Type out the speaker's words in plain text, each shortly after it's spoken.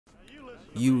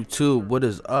YouTube, what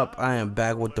is up? I am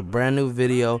back with a brand new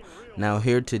video. Now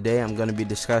here today I'm going to be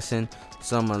discussing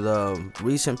some of the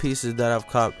recent pieces that I've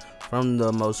caught from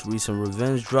the most recent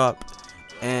revenge drop,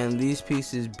 and these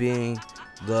pieces being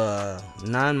the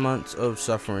 9 months of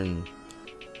suffering.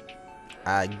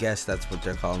 I guess that's what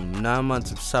they're calling them. 9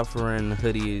 months of suffering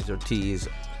hoodies or tees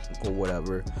or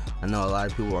whatever. I know a lot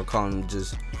of people are calling them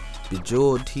just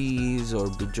bejeweled tees or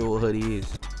bejeweled hoodies,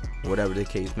 whatever the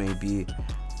case may be.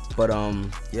 But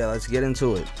yeah, let's get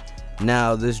into it.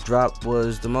 Now, this drop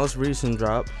was the most recent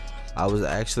drop. I was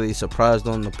actually surprised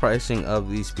on the pricing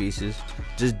of these pieces,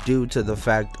 just due to the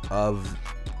fact of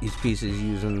these pieces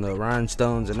using the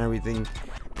rhinestones and everything,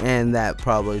 and that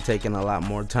probably taking a lot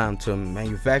more time to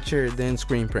manufacture than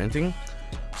screen printing.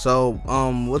 So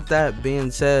with that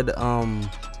being said,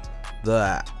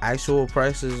 the actual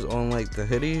prices on like the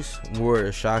hoodies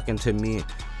were shocking to me,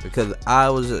 because I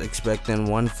was expecting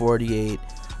 148.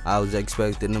 I was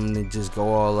expecting them to just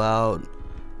go all out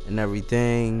and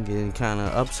everything and kind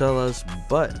of upsell us,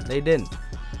 but they didn't.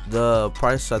 The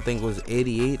price I think was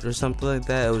 88 or something like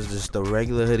that. It was just the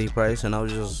regular hoodie price, and I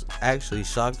was just actually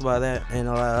shocked by that, and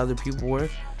a lot of other people were.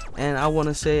 And I want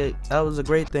to say that was a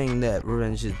great thing that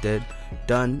Revenge has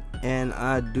done, and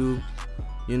I do,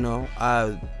 you know,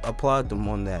 I applaud them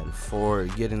on that for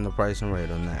getting the pricing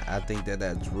right on that. I think that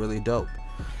that's really dope.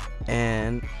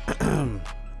 And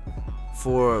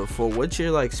for what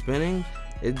you're like spending,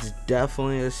 it's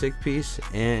definitely a sick piece.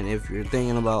 And if you're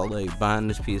thinking about like buying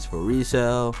this piece for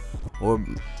resale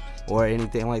or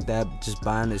anything like that, just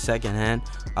buying it secondhand,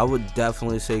 I would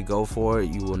definitely say go for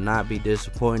it. You will not be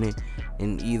disappointed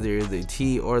in either the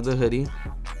tee or the hoodie.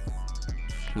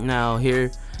 Now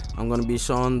here I'm going to be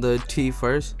showing the tee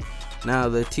first. Now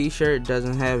the t-shirt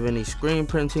doesn't have any screen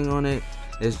printing on it.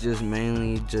 It's just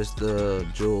mainly just the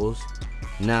jewels.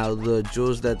 Now the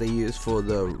jewels that they used for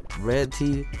the red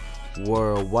tee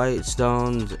were white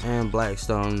stones and black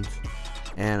stones,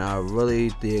 and I really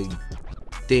think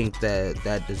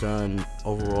that design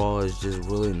overall is just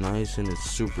really nice and it's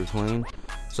super clean.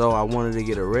 So I wanted to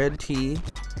get a red tee,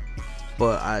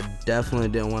 but I definitely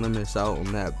didn't want to miss out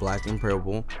on that black and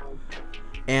purple.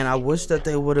 And I wish that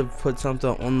they would have put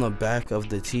something on the back of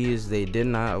the tees. They did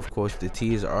not. Of course, the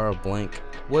tees are blank,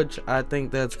 which I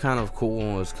think that's kind of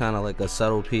cool. It's kind of like a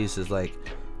subtle piece. It's like,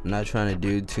 I'm not trying to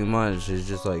do too much. It's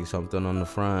just like something on the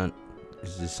front.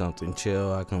 It's just something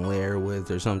chill I can layer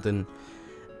with or something.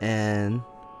 And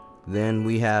then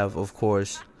we have, of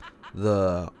course,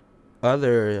 the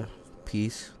other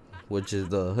piece, which is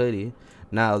the hoodie.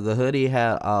 Now the hoodie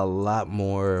had a lot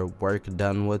more work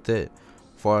done with it,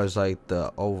 as far as like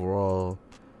the overall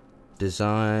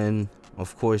design.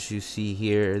 Of course, you see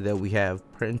here that we have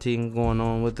printing going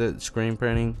on with it, screen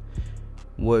printing,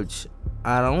 which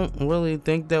I don't really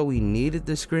think that we needed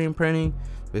the screen printing,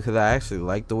 because I actually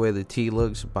like the way the tee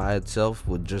looks by itself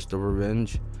with just the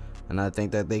Revenge, and I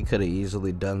think that they could have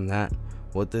easily done that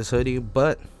with this hoodie,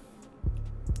 but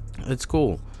it's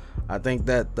cool. I think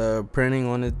that the printing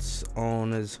on its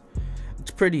own it's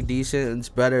pretty decent. It's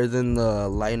better than the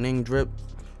lightning drip,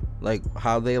 like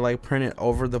how they like print it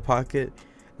over the pocket.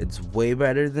 It's way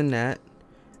better than that,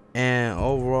 and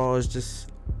overall it's just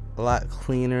a lot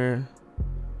cleaner.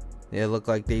 It looked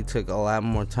like they took a lot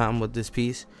more time with this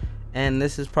piece, and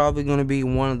this is probably going to be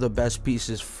one of the best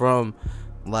pieces from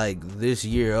like this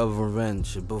year of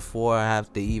Revenge. Before I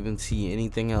have to even see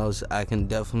anything else, I can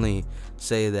definitely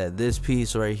say that this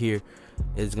piece right here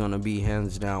is going to be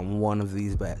hands down one of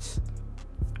these best.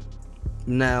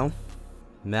 Now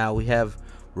we have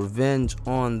Revenge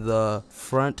on the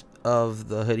front of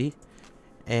the hoodie,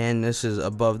 and this is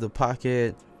above the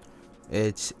pocket.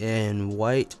 It's in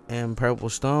white and purple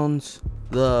stones.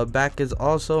 The back is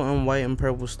also in white and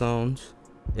purple stones.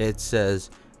 It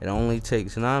says it only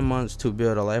takes 9 months to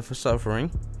build a life of suffering.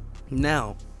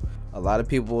 Now, a lot of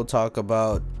people will talk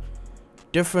about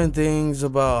different things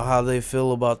about how they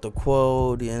feel about the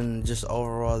quote and just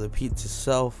overall the piece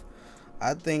itself.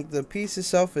 I think the piece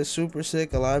itself is super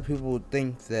sick. A lot of people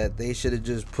think that they should have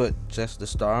just put just the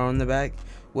star on the back,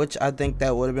 which I think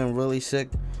that would have been really sick.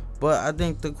 But I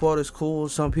think the quote is cool.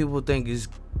 Some people think it's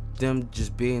them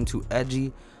just being too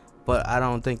edgy, but I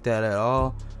don't think that at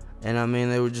all. And I mean,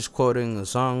 they were just quoting a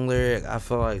song lyric. I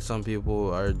feel like some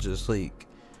people are just like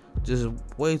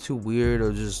way too weird,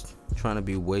 or just trying to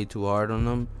be way too hard on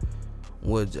them,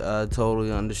 which I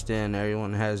totally understand.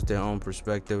 Everyone has their own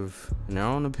perspective and their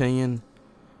own opinion.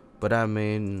 But I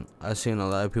mean, I've seen a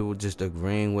lot of people just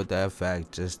agreeing with that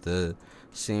fact, just to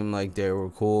seem like they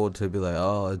were cool, to be like,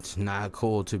 oh, it's not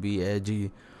cool to be edgy.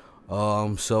 Oh,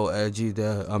 I'm so edgy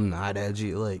that I'm not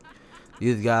edgy. Like,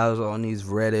 these guys on these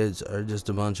Reddits are just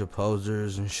a bunch of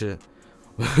posers and shit.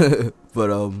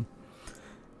 But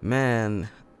man,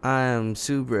 I am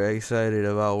super excited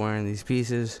about wearing these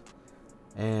pieces,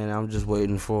 and I'm just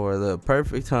waiting for the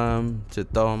perfect time to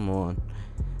throw them on.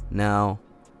 Now,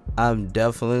 I'm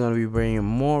definitely going to be bringing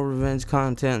more revenge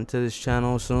content to this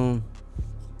channel soon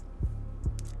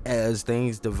as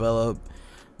things develop.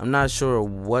 I'm not sure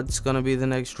what's going to be the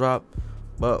next drop,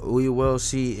 but we will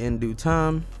see in due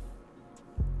time.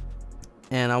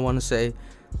 And I want to say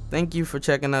thank you for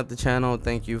checking out the channel.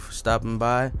 Thank you for stopping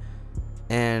by.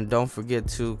 And don't forget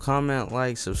to comment,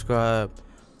 like, subscribe,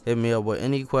 hit me up with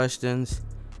any questions.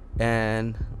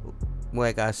 And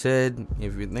like I said,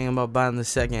 if you're thinking about buying the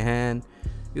second hand,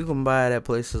 you can buy it at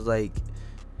places like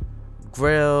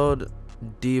Grailed,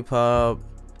 Depop,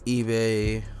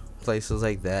 eBay, places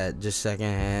like that, just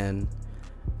second hand,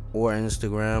 or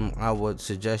Instagram. I would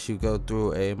suggest you go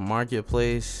through a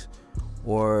marketplace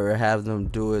or have them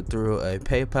do it through a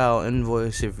PayPal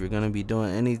invoice if you're going to be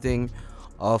doing anything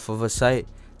off of a site,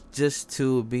 just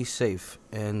to be safe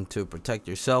and to protect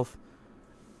yourself.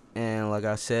 And like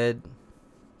I said,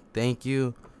 thank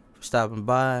you for stopping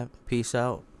by. Peace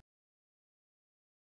out.